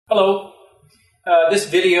Hello. This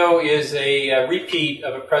video is a repeat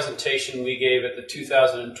of a presentation we gave at the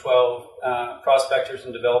 2012 Prospectors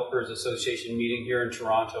and Developers Association meeting here in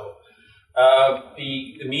Toronto.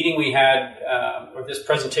 The meeting we had, or this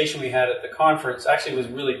presentation we had at the conference actually was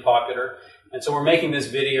really popular, and so we're making this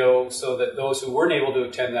video so that those who weren't able to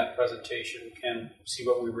attend that presentation can see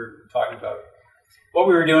what we were talking about. What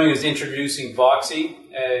we were doing is introducing VOXI,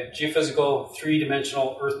 a geophysical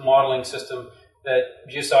three-dimensional Earth modeling system that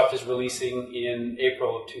Geosoft is releasing in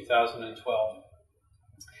April of 2012.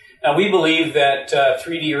 Now, we believe that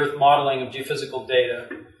 3D Earth modeling of geophysical data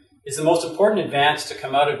is the most important advance to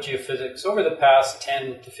come out of geophysics over the past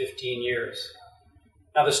 10 to 15 years.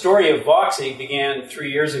 Now, the story of VOXI began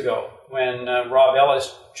 3 years ago when Rob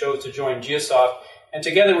Ellis chose to join Geosoft, and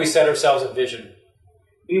together we set ourselves a vision.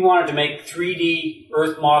 We wanted to make 3D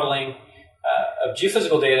Earth modeling of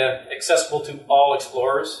geophysical data accessible to all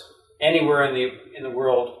explorers anywhere in the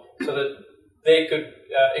world, so that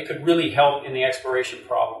it could really help in the exploration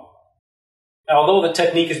problem. Now, although the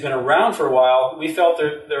technique has been around for a while, we felt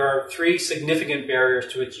there are three significant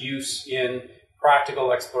barriers to its use in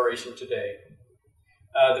practical exploration today.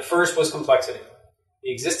 The first was complexity.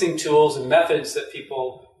 The existing tools and methods that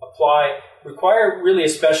people apply require really a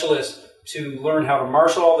specialist to learn how to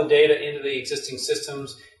marshal all the data into the existing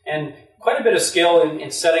systems, and quite a bit of skill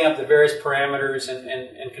in setting up the various parameters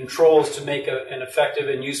and controls to make an effective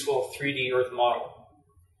and useful 3D Earth model.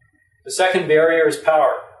 The second barrier is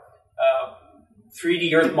power.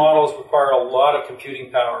 3D Earth models require a lot of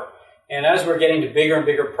computing power, and as we're getting to bigger and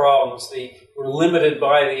bigger problems, we're limited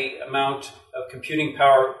by the amount of computing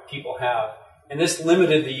power people have. And this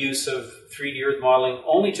limited the use of 3D Earth modeling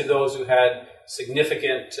only to those who had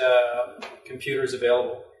significant computers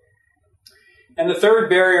available. And the third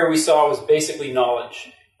barrier we saw was basically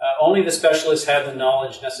knowledge. Only the specialists had the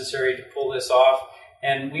knowledge necessary to pull this off,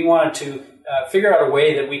 and we wanted to figure out a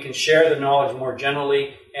way that we can share the knowledge more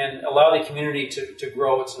generally and allow the community to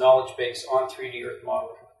grow its knowledge base on 3D Earth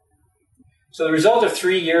modeling. So the result of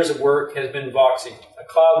 3 years of work has been VOXI, a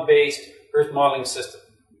cloud-based Earth modeling system.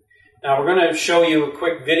 Now, we're going to show you a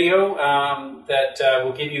quick video that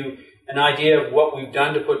will give you an idea of what we've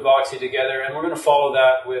done to put VOXI together, and we're going to follow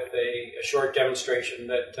that with a short demonstration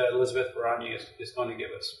that Elizabeth Baranyi is going to give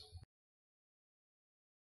us.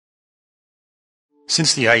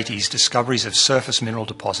 Since the 80s, discoveries of surface mineral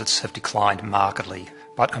deposits have declined markedly,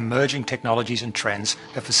 but emerging technologies and trends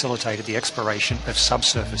have facilitated the exploration of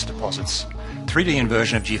subsurface deposits. 3D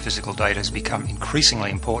inversion of geophysical data has become increasingly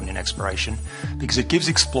important in exploration because it gives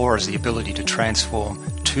explorers the ability to transform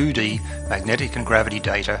 2D magnetic and gravity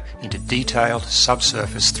data into detailed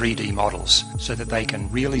subsurface 3D models so that they can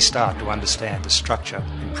really start to understand the structure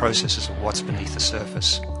and processes of what's beneath the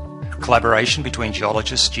surface. Collaboration between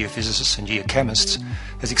geologists, geophysicists and geochemists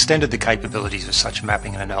has extended the capabilities of such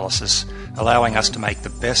mapping and analysis, allowing us to make the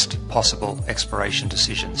best possible exploration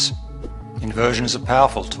decisions. Inversion is a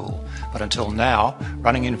powerful tool, but until now,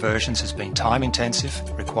 running inversions has been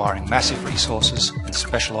time-intensive, requiring massive resources and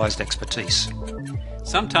specialised expertise.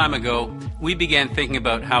 Some time ago, we began thinking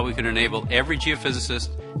about how we could enable every geophysicist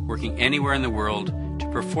working anywhere in the world to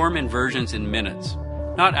perform inversions in minutes,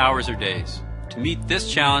 not hours or days. To meet this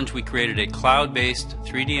challenge, we created a cloud-based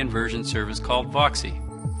 3D inversion service called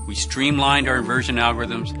VOXI. We streamlined our inversion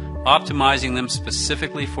algorithms, optimizing them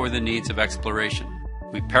specifically for the needs of exploration.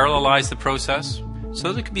 We parallelized the process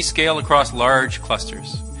so that it could be scaled across large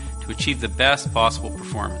clusters to achieve the best possible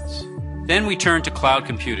performance. Then we turned to cloud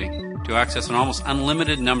computing to access an almost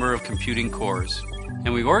unlimited number of computing cores.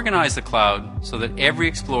 And we organized the cloud so that every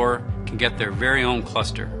explorer can get their very own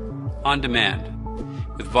cluster on demand.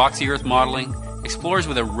 With VOXI Earth Modeling, explorers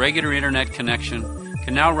with a regular internet connection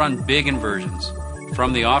can now run big inversions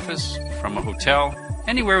from the office, from a hotel,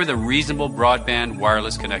 anywhere with a reasonable broadband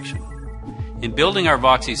wireless connection. In building our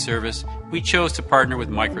VOXI service, we chose to partner with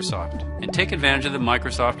Microsoft and take advantage of the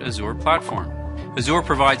Microsoft Azure platform. Azure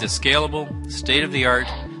provides a scalable, state-of-the-art,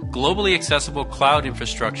 globally accessible cloud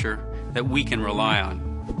infrastructure that we can rely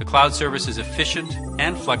on. The cloud service is efficient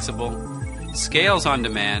and flexible, scales on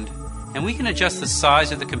demand, and we can adjust the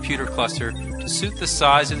size of the computer cluster to suit the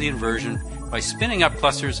size of the inversion by spinning up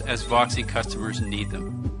clusters as VOXI customers need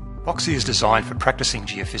them. VOXI is designed for practicing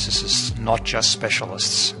geophysicists, not just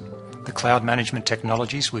specialists. The cloud management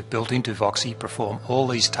technologies we've built into VOXI perform all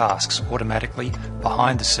these tasks automatically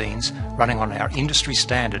behind the scenes, running on our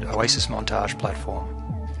industry-standard Oasis Montage platform.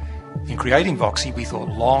 In creating VOXI, we thought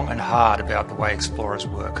long and hard about the way explorers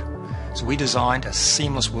work. So we designed a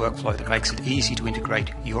seamless workflow that makes it easy to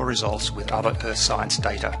integrate your results with other Earth science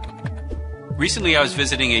data. Recently I was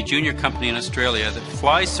visiting a junior company in Australia that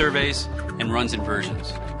flies surveys and runs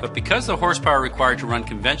inversions. But because the horsepower required to run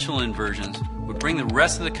conventional inversions would bring the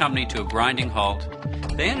rest of the company to a grinding halt,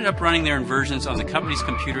 they ended up running their inversions on the company's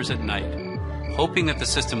computers at night, hoping that the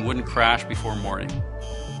system wouldn't crash before morning.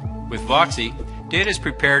 With VOXI, data is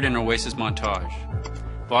prepared in Oasis Montage.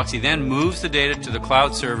 VOXI then moves the data to the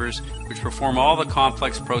cloud servers, which perform all the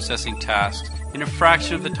complex processing tasks in a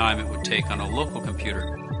fraction of the time it would take on a local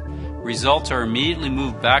computer. Results are immediately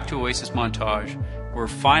moved back to Oasis Montage, where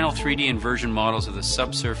final 3D inversion models of the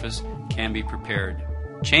subsurface can be prepared.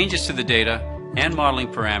 Changes to the data and modeling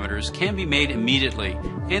parameters can be made immediately,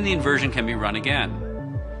 and the inversion can be run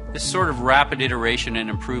again. This sort of rapid iteration and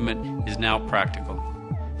improvement is now practical.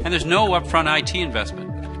 And there's no upfront IT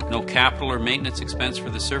investment, no capital or maintenance expense for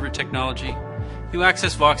the server technology. You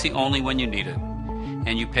access VOXI only when you need it,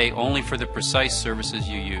 and you pay only for the precise services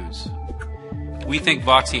you use. We think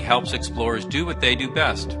VOXI helps explorers do what they do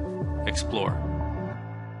best: explore.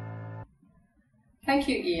 Thank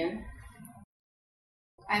you, Ian.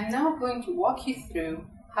 I'm now going to walk you through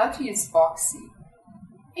how to use VOXI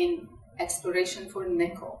in exploration for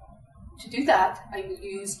nickel. To do that, I will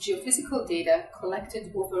use geophysical data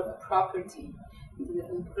collected over a property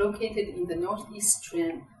located in the northeast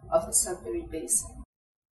rim of the Sudbury Basin.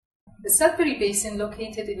 The Sudbury Basin,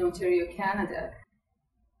 located in Ontario, Canada,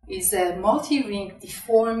 is a multi-ring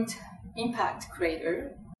deformed impact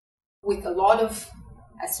crater with a lot of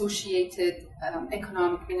associated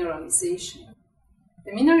economic mineralization.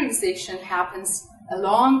 The mineralization happens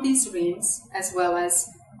along these rims as well as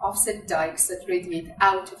offset dikes that radiate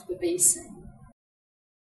out of the basin.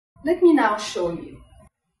 Let me now show you.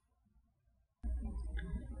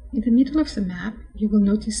 In the middle of the map, you will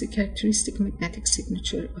notice the characteristic magnetic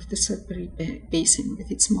signature of the Sudbury Basin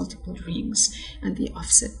with its multiple rings and the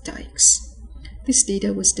offset dikes. This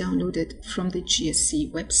data was downloaded from the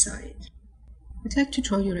GSC website. I'd like to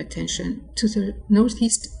draw your attention to the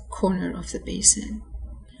northeast corner of the basin,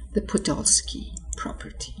 the Podolsky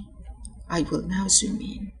property. I will now zoom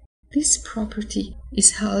in. This property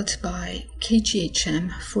is held by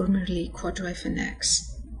KGHM, formerly QuadriFNX.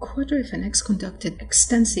 QuadriFNX conducted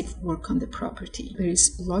extensive work on the property. There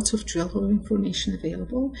is lots of drill hole information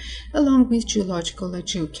available, along with geological and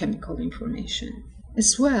geochemical information.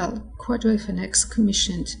 As well, QuadriFNX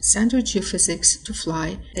commissioned Sandra Geophysics to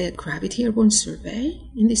fly a gravity airborne survey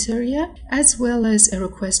in this area, as well as a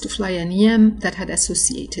request to fly an EM that had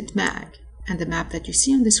associated mag. And the map that you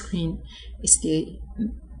see on the screen is the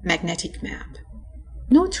magnetic map.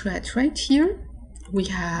 Note that right here we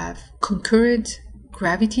have concurrent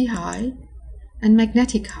gravity high and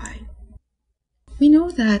magnetic high. We know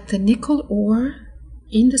that the nickel ore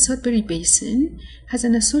in the Sudbury Basin has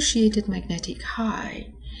an associated magnetic high.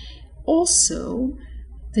 Also,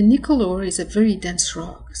 the nickel ore is a very dense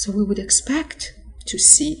rock, so we would expect to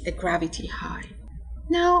see a gravity high.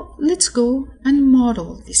 Now, let's go and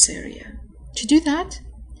model this area. To do that,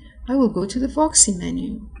 I will go to the VOXI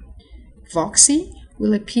menu. VOXI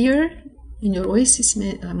will appear in your Oasis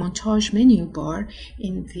Montage menu bar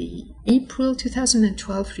in the April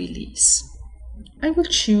 2012 release. I will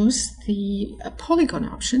choose the polygon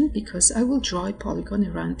option because I will draw a polygon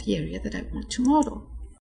around the area that I want to model.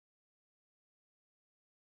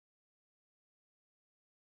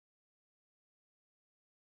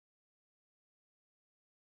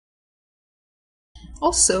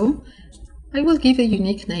 Also, I will give a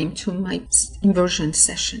unique name to my inversion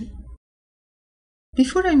session.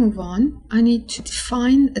 Before I move on, I need to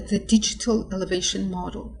define the digital elevation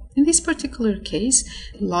model. In this particular case,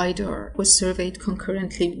 LiDAR was surveyed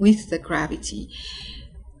concurrently with the gravity.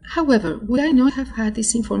 However, would I not have had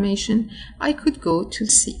this information, I could go to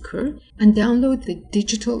Seeker and download the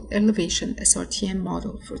digital elevation SRTM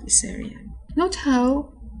model for this area. Note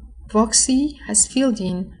how VOXI has filled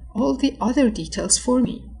in all the other details for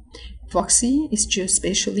me. VOXI is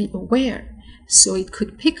geospatially aware, so it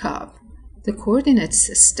could pick up the coordinate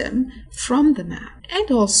system from the map and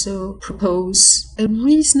also propose a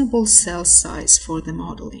reasonable cell size for the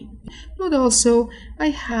modeling. Note also, I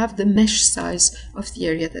have the mesh size of the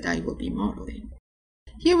area that I will be modeling.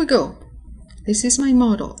 Here we go. This is my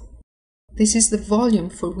model. This is the volume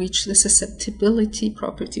for which the susceptibility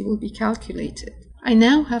property will be calculated. I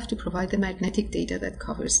now have to provide the magnetic data that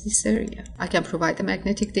covers this area. I can provide the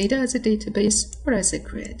magnetic data as a database or as a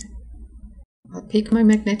grid. I'll pick my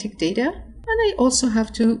magnetic data, and I also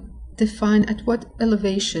have to define at what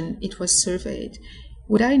elevation it was surveyed.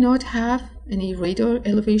 Would I not have any radar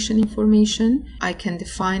elevation information? I can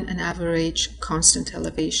define an average constant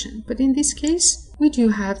elevation, but in this case, we do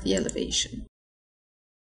have the elevation.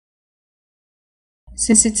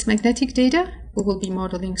 Since it's magnetic data, we will be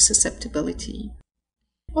modeling susceptibility.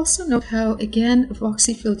 Also note how, again,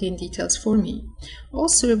 VOXI filled in details for me. All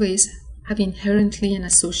surveys have inherently an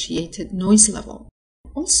associated noise level.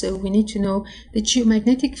 Also, we need to know the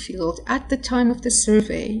geomagnetic field at the time of the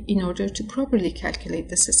survey in order to properly calculate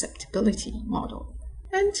the susceptibility model.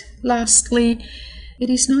 And lastly, it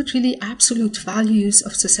is not really absolute values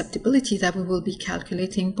of susceptibility that we will be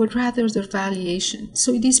calculating, but rather their variation.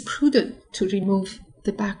 So it is prudent to remove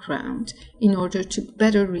the background in order to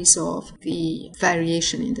better resolve the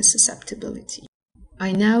variation in the susceptibility.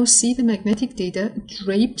 I now see the magnetic data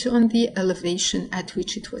draped on the elevation at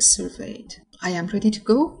which it was surveyed. I am ready to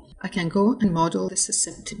go. I can go and model the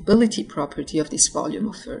susceptibility property of this volume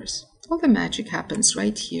of Earth. All the magic happens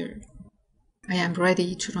right here. I am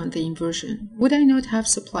ready to run the inversion. Would I not have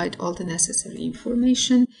supplied all the necessary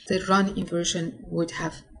information, the run inversion would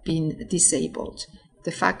have been disabled.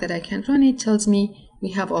 The fact that I can run it tells me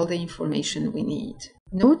we have all the information we need.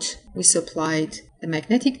 Note, we supplied the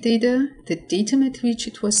magnetic data, the datum at which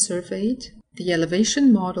it was surveyed, the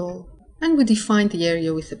elevation model, and we defined the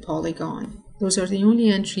area with a polygon. Those are the only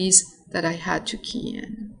entries that I had to key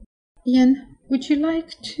in. Ian, would you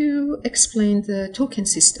like to explain the token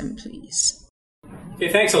system, please?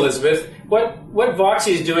 Okay, thanks, Elizabeth. What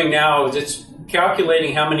VOXI is doing now is it's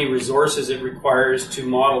calculating how many resources it requires to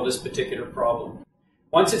model this particular problem.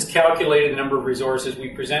 Once it's calculated the number of resources, we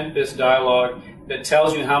present this dialog that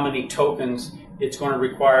tells you how many tokens it's going to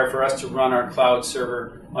require for us to run our cloud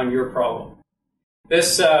server on your problem.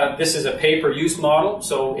 This is a pay-per-use model,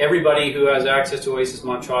 so everybody who has access to Oasis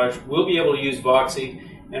Montage will be able to use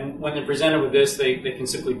VOXI, and when they're presented with this, they can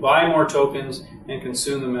simply buy more tokens and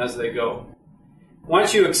consume them as they go.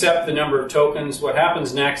 Once you accept the number of tokens, what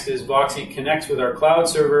happens next is VOXI connects with our cloud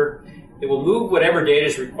server. It will move whatever data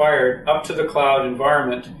is required up to the cloud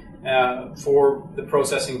environment for the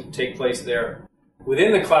processing to take place there.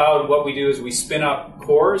 Within the cloud, what we do is we spin up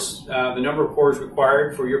cores, the number of cores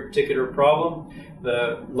required for your particular problem.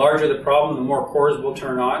 The larger the problem, the more cores will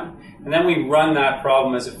turn on, and then we run that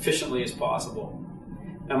problem as efficiently as possible.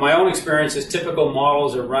 Now, my own experience is typical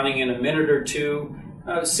models are running in a minute or two,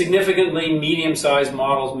 significantly medium-sized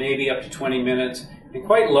models maybe up to 20 minutes, and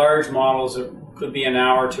quite large models could be an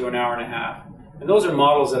hour to an hour and a half. And those are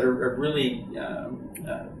models that are really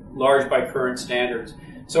large by current standards.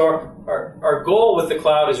 So our goal with the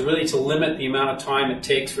cloud is really to limit the amount of time it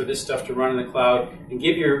takes for this stuff to run in the cloud and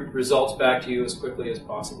give your results back to you as quickly as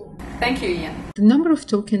possible. Thank you, Ian. The number of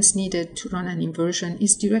tokens needed to run an inversion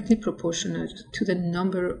is directly proportionate to the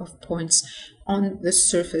number of points on the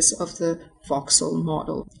surface of the voxel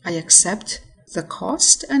model. I accept the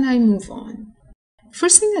cost and I move on.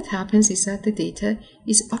 First thing that happens is that the data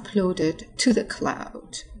is uploaded to the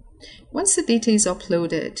cloud. Once the data is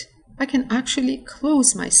uploaded, I can actually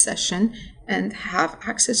close my session and have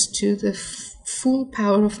access to the full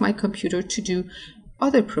power of my computer to do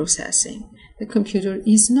other processing. The computer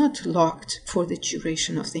is not locked for the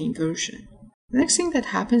duration of the inversion. The next thing that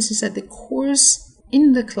happens is that the cores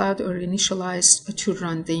in the cloud are initialized to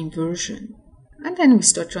run the inversion. And then we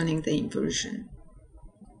start running the inversion.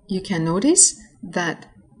 You can notice that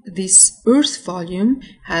this Earth volume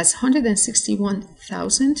has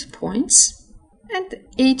 161,000 points, and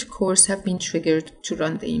 8 cores have been triggered to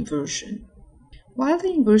run the inversion. While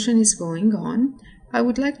the inversion is going on, I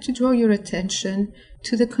would like to draw your attention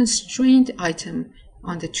to the constrained item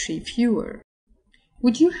on the tree viewer.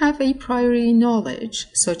 Would you have a priori knowledge,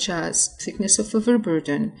 such as thickness of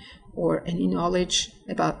overburden or any knowledge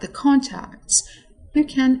about the contacts? You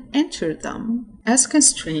can enter them as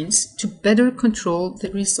constraints to better control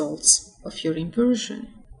the results of your inversion.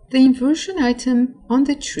 The inversion item on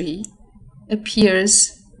the tree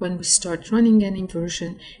appears when we start running an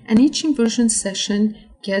inversion, and each inversion session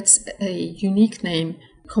gets a unique name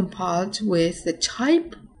compiled with the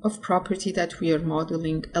type of property that we are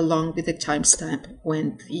modeling along with the timestamp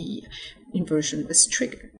when the inversion was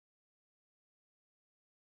triggered.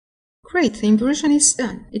 Great, the inversion is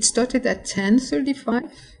done. It started at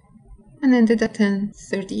 10:35 and ended at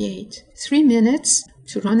 10:38. 3 minutes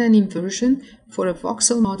to run an inversion for a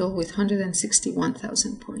voxel model with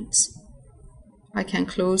 161,000 points. I can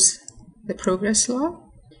close the progress log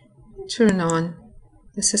and turn on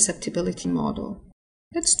the susceptibility model.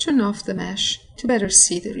 Let's turn off the mesh to better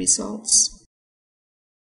see the results.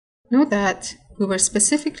 Note that we were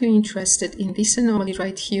specifically interested in this anomaly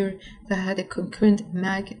right here that had a concurrent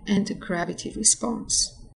mag and gravity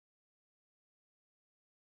response.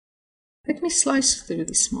 Let me slice through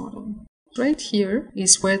this model. Right here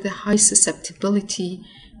is where the high susceptibility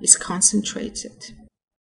is concentrated.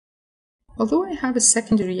 Although I have a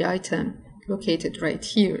secondary item located right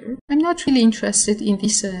here. I'm not really interested in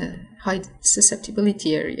this high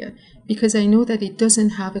susceptibility area because I know that it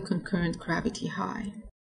doesn't have a concurrent gravity high.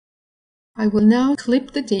 I will now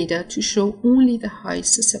clip the data to show only the high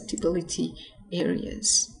susceptibility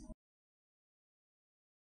areas.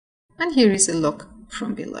 And here is a look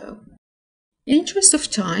from below. In the interest of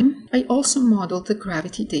time, I also modeled the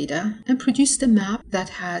gravity data and produced a map that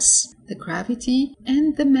has the gravity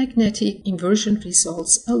and the magnetic inversion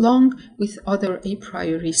results along with other a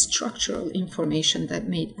priori structural information that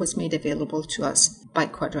was made available to us by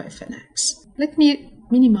QuadraFNX. Let me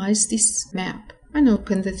minimize this map and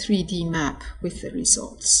open the 3D map with the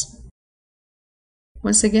results.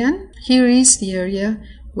 Once again, here is the area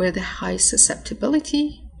where the high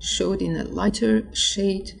susceptibility showed in a lighter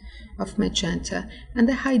shade of magenta and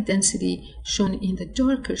the high density shown in the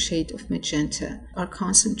darker shade of magenta are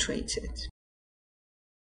concentrated.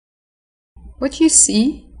 What you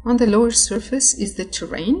see on the lower surface is the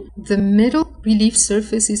terrain. The middle relief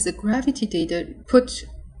surface is the gravity data put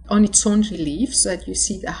on its own relief so that you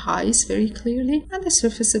see the highs very clearly, and the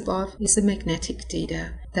surface above is the magnetic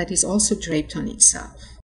data that is also draped on itself.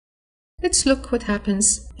 Let's look what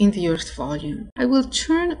happens in the Earth volume. I will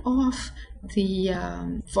turn off the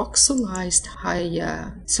voxelized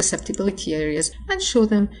high susceptibility areas and show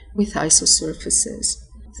them with isosurfaces.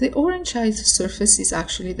 The orange isosurface is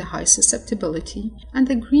actually the high susceptibility, and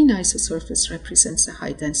the green isosurface represents the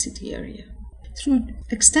high density area. Through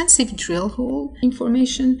extensive drill hole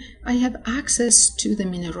information, I have access to the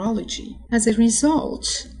mineralogy. As a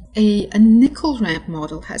result, a nickel ramp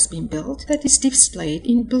model has been built that is displayed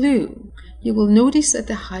in blue. You will notice that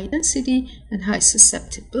the high density and high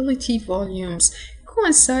susceptibility volumes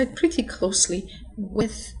coincide pretty closely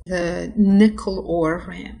with the nickel ore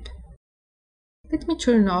ramp. Let me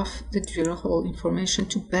turn off the drill hole information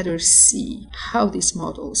to better see how these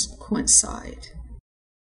models coincide.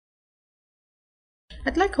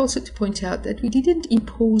 I'd like also to point out that we didn't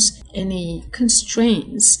impose any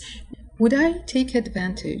constraints. Would I take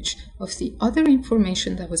advantage of the other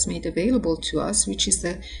information that was made available to us, which is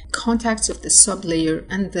the contacts of the sublayer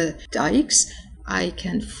and the dikes, I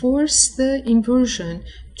can force the inversion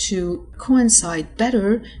to coincide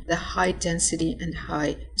better the high density and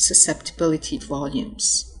high susceptibility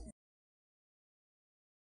volumes.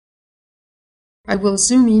 I will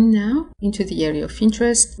zoom in now into the area of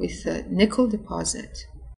interest with the nickel deposit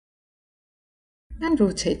and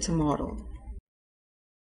rotate the model.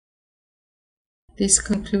 This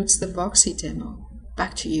concludes the VOXI demo.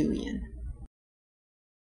 Back to you, Ian.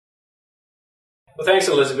 Well, thanks,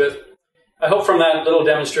 Elizabeth. I hope from that little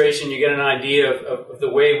demonstration you get an idea of the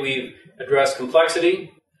way we've addressed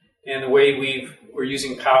complexity and the way we're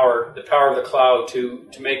using power, the power of the cloud to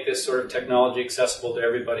make this sort of technology accessible to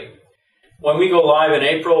everybody. When we go live in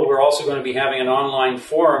April, we're also going to be having an online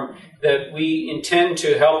forum that we intend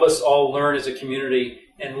to help us all learn as a community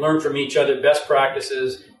and learn from each other best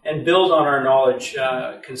practices and build on our knowledge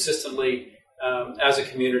consistently as a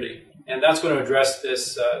community. And that's going to address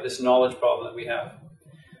this knowledge problem that we have.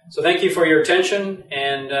 So thank you for your attention,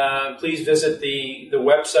 and please visit the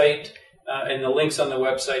website and the links on the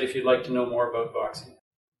website if you'd like to know more about VOXI.